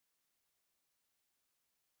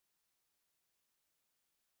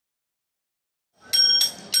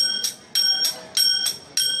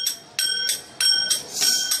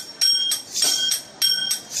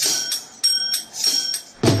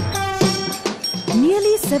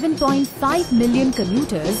Nearly 7.5 million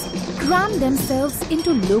commuters cram themselves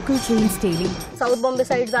into local trains daily. South Bombay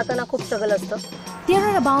side जाताना खूप struggle असतं. There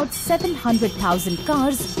are about 700,000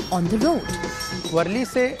 cars on the road. Worli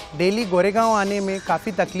से daily Goregaon आने में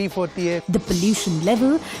काफी तकलीफ होती है. The pollution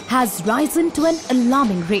level has risen to an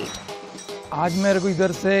alarming rate. आज मेरे को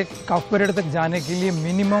इधर से कफ परेड तक जाने के लिए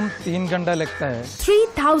मिनिमम 3 घंटा लगता है.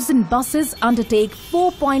 3,000 buses undertake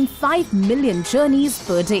 4.5 million journeys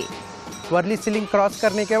per day. Worli ceiling cross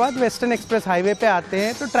करने के बाद वेस्टर्न एक्सप्रेस हाईवे पे आते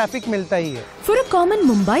हैं तो ट्रैफिक मिलता ही है. For a common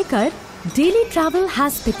Mumbaiker, daily travel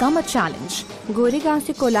has become a challenge. Goregaon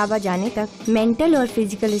से कोलाबा जाने तक मेंटल और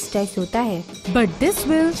फिजिकल स्ट्रेस होता है. But this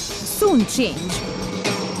will soon change.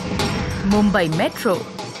 Mumbai Metro,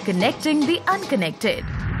 connecting the unconnected.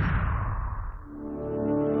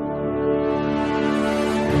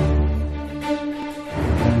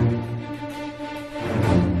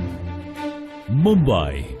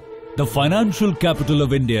 Mumbai, the financial capital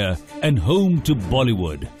of India and home to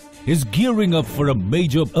Bollywood, is gearing up for a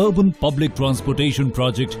major urban public transportation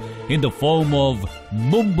project in the form of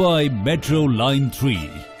Mumbai Metro Line 3.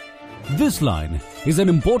 This line is an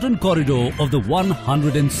important corridor of the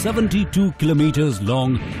 172 kilometers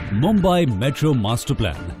long Mumbai Metro Master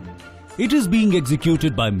Plan. It is being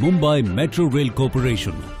executed by Mumbai Metro Rail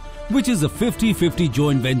Corporation, which is a 50-50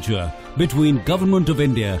 joint venture between Government of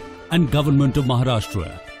India and Government of Maharashtra.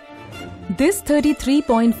 This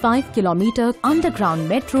 33.5 kilometer underground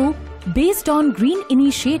metro based on green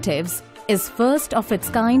initiatives is first of its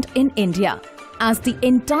kind in India, as the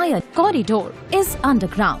entire corridor is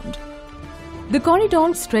underground. The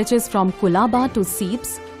corridor stretches from Colaba to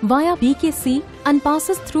Seeps via BKC and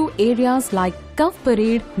passes through areas like Kav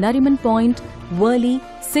Parade, Nariman Point, Worli,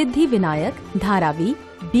 Siddhi Vinayak, Dharavi,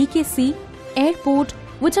 BKC, Airport,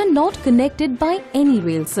 which are not connected by any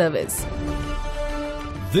rail service.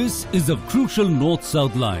 This is a crucial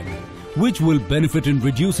north-south line, which will benefit in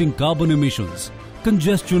reducing carbon emissions,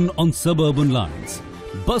 congestion on suburban lines,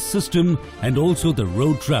 bus system and also the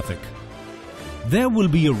road traffic. There will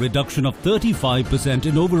be a reduction of 35%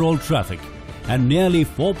 in overall traffic and nearly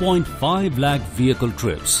 4.5 lakh vehicle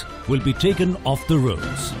trips will be taken off the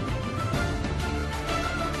roads.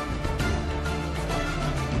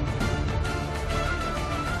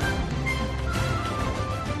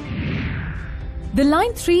 The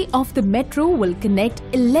Line 3 of the metro will connect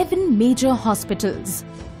 11 major hospitals,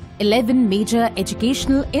 11 major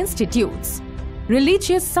educational institutes,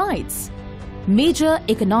 religious sites, major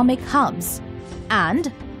economic hubs,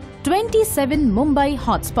 and 27 Mumbai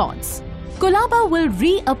hotspots. Colaba will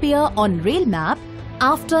reappear on rail map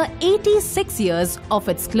after 86 years of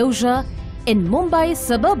its closure in Mumbai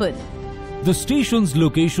suburban. The station's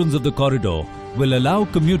locations of the corridor will allow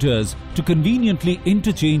commuters to conveniently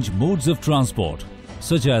interchange modes of transport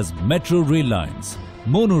such as metro rail lines,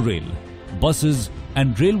 monorail, buses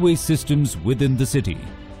and railway systems within the city.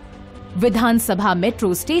 Vidhan Sabha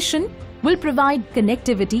metro station will provide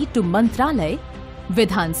connectivity to Mantralay,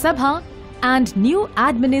 Vidhan Sabha and new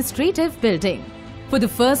administrative building. For the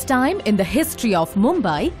first time in the history of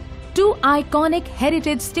Mumbai, two iconic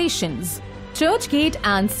heritage stations, Churchgate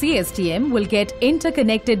and CSTM, will get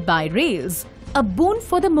interconnected by rails, a boon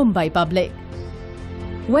for the Mumbai public.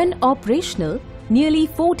 When operational, nearly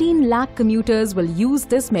 14 lakh commuters will use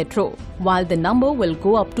this metro, while the number will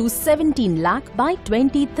go up to 17 lakh by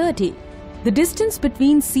 2030. The distance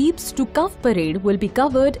between Seeps to Kav Parade will be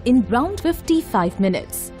covered in around 55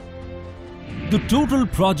 minutes. The total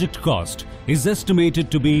project cost is estimated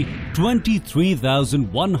to be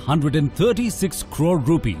 23,136 crore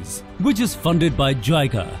rupees, which is funded by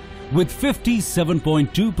JICA, with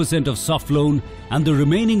 57.2% of soft loan and the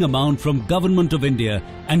remaining amount from Government of India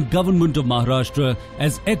and Government of Maharashtra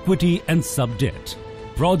as equity and sub-debt.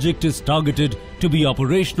 Project is targeted to be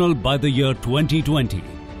operational by the year 2020.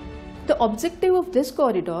 The objective of this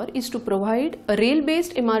corridor is to provide a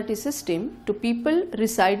rail-based MRT system to people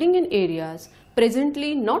residing in areas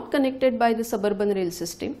presently not connected by the suburban rail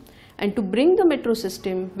system and to bring the metro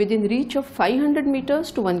system within reach of 500 meters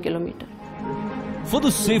to 1 kilometer. For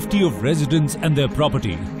the safety of residents and their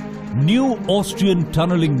property, new Austrian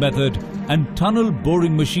tunneling method and tunnel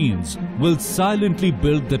boring machines will silently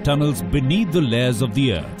build the tunnels beneath the layers of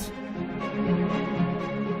the earth.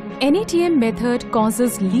 NATM method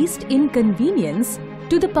causes least inconvenience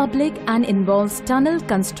to the public and involves tunnel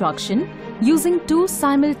construction using two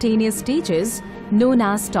simultaneous stages known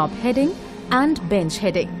as top heading and bench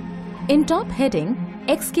heading. In top heading,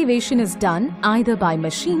 excavation is done either by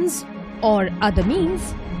machines or other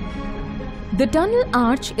means. The tunnel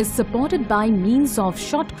arch is supported by means of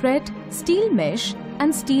shotcrete, steel mesh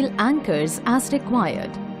and steel anchors as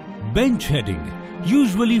required. Bench heading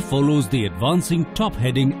usually follows the advancing top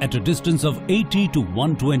heading at a distance of 80 to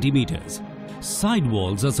 120 meters.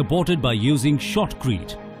 Sidewalls are supported by using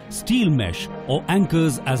shotcrete, steel mesh or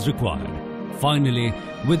anchors as required. Finally,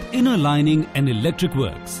 with inner lining and electric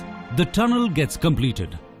works, the tunnel gets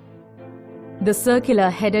completed. The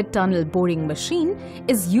circular-headed tunnel boring machine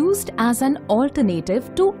is used as an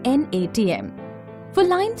alternative to NATM. For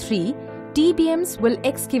Line 3, TBMs will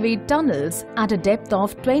excavate tunnels at a depth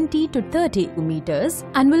of 20 to 30 meters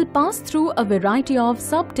and will pass through a variety of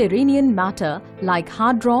subterranean matter like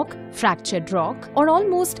hard rock, fractured rock, or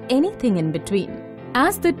almost anything in between.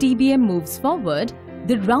 As the TBM moves forward,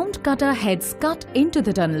 the round cutter heads cut into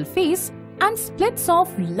the tunnel face and splits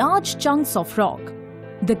off large chunks of rock.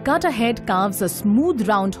 The cutter head carves a smooth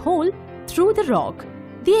round hole through the rock,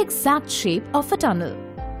 the exact shape of a tunnel.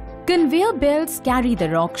 Conveyor belts carry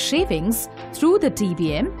the rock shavings through the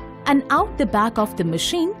TBM and out the back of the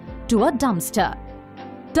machine to a dumpster.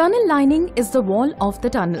 Tunnel lining is the wall of the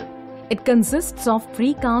tunnel. It consists of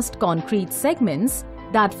precast concrete segments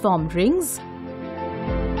that form rings,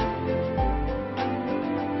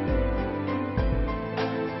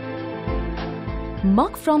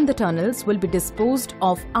 muck from the tunnels will be disposed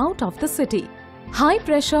of out of the city.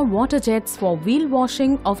 High-pressure water jets for wheel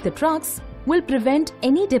washing of the trucks will prevent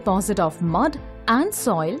any deposit of mud and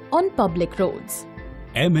soil on public roads.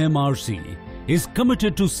 MMRC is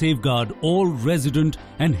committed to safeguard all resident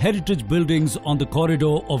and heritage buildings on the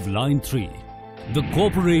corridor of Line 3. The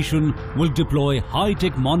corporation will deploy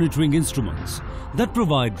high-tech monitoring instruments that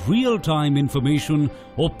provide real-time information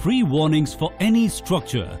or pre-warnings for any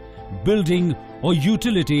structure, building or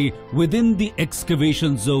utility within the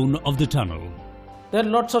excavation zone of the tunnel. There are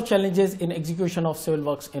lots of challenges in execution of civil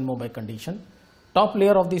works in Mumbai condition. Top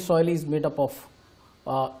layer of the soil is made up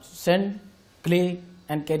of sand, clay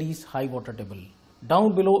and carries high water table.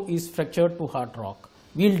 Down below is fractured to hard rock.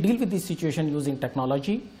 We will deal with this situation using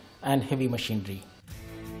technology and heavy machinery.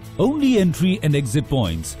 Only entry and exit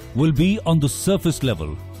points will be on the surface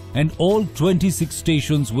level, and all 26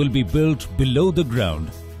 stations will be built below the ground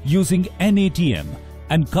using NATM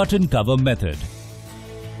and cut and cover method.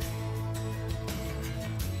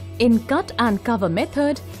 In cut and cover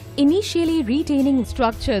method, initially retaining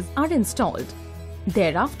structures are installed.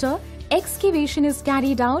 Thereafter, excavation is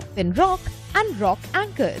carried out, then rock and rock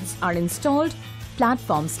anchors are installed.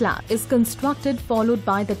 Platform slab is constructed, followed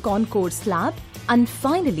by the concord slab, and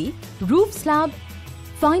finally roof slab.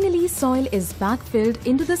 Finally, soil is backfilled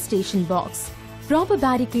into the station box. Proper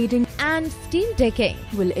barricading and steel decking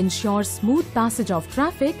will ensure smooth passage of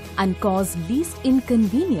traffic and cause least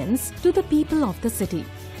inconvenience to the people of the city.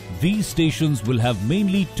 These stations will have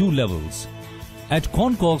mainly two levels. At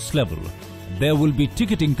concourse level, there will be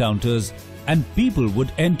ticketing counters and people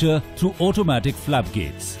would enter through automatic flap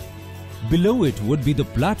gates. Below it would be the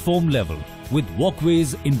platform level with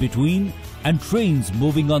walkways in between and trains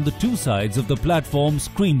moving on the two sides of the platform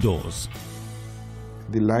screen doors.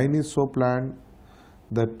 The line is so planned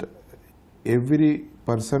that every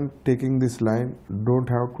person taking this line don't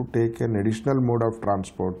have to take an additional mode of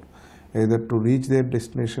transport, either to reach their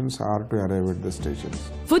destinations or to arrive at the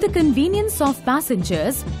stations. For the convenience of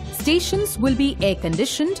passengers, stations will be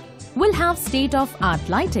air-conditioned, will have state-of-art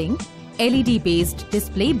lighting, LED-based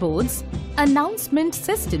display boards, announcement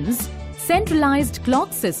systems, centralized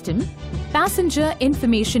clock system, passenger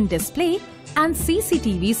information display and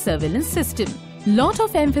CCTV surveillance system. Lot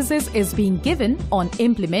of emphasis is being given on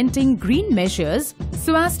implementing green measures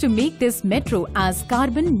so as to make this metro as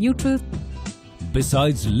carbon neutral.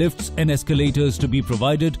 Besides lifts and escalators to be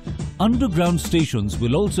provided, underground stations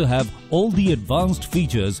will also have all the advanced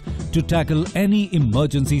features to tackle any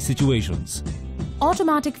emergency situations.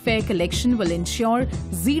 Automatic fare collection will ensure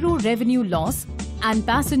zero revenue loss, and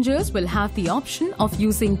passengers will have the option of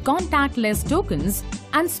using contactless tokens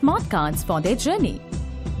and smart cards for their journey.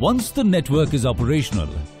 Once the network is operational,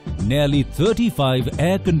 nearly 35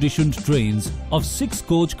 air-conditioned trains of 6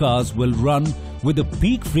 coach cars will run with a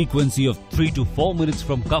peak frequency of 3 to 4 minutes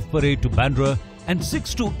from Cuff Parade to Bandra and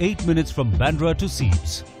 6 to 8 minutes from Bandra to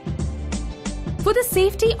Seeps. For the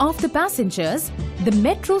safety of the passengers, the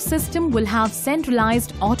metro system will have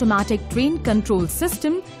centralized automatic train control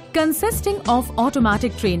system consisting of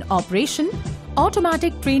automatic train operation,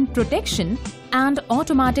 automatic train protection and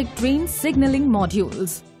automatic train signaling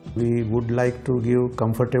modules. We would like to give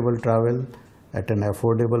comfortable travel at an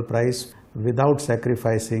affordable price without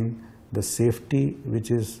sacrificing the safety,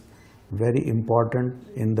 which is very important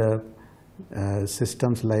in the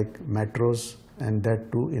systems like metros, and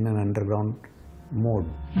that too in an underground mode.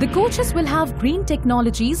 The coaches will have green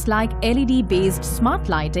technologies like LED-based smart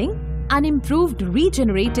lighting an improved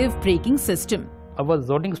regenerative braking system. Our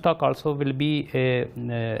zoning stock also will be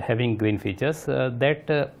having green features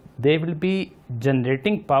that they will be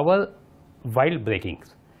generating power while braking,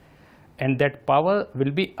 and that power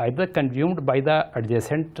will be either consumed by the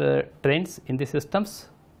adjacent trains in the systems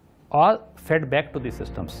or fed back to the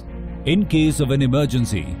systems. In case of an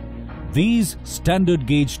emergency, these standard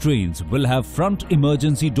gauge trains will have front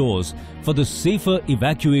emergency doors for the safer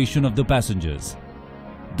evacuation of the passengers.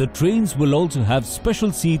 The trains will also have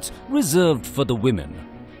special seats reserved for the women,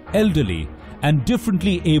 elderly and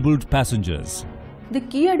differently abled passengers. The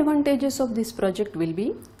key advantages of this project will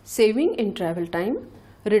be saving in travel time,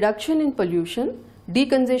 reduction in pollution,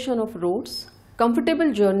 decongestion of roads,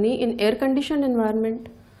 comfortable journey in air-conditioned environment,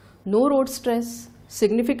 no road stress,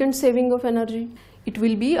 significant saving of energy. It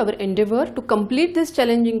will be our endeavour to complete this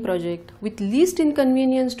challenging project with least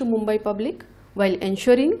inconvenience to Mumbai public while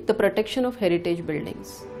ensuring the protection of heritage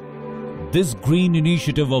buildings. This green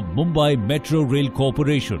initiative of Mumbai Metro Rail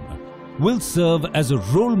Corporation will serve as a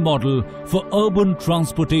role model for urban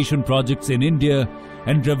transportation projects in India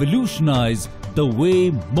and revolutionize the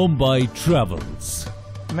way Mumbai travels.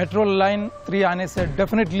 Metro line 3 आने से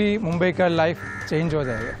definitely Mumbai का life change हो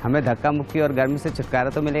जाएगा. हमें धक्का मुक्की और गर्मी से छुटकारा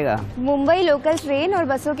तो मिलेगा. मुंबई लोकल ट्रेन और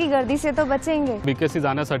बसों की गर्दी से तो बचेंगे. बीकेसी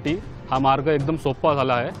जाण्यासाठी हा मार्ग एकदम सोपा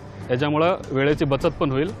झाला आहे. याच्यामुळे वेळेची बचत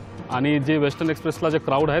पण होईल आणि जे वेस्टर्न एक्सप्रेसला जे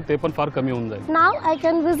क्राउड आहे ते पण फार कमी होऊन जाईल. Now I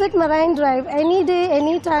can visit Marine Drive any day,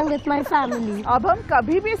 any time with my family. अब हम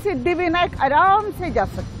कभी भी सिद्धिविनायक आराम से जा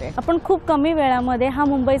सकते हैं. आपण खूप कमी वेळामध्ये हा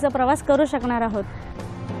मुंबईचा प्रवास करू शकणार आहोत.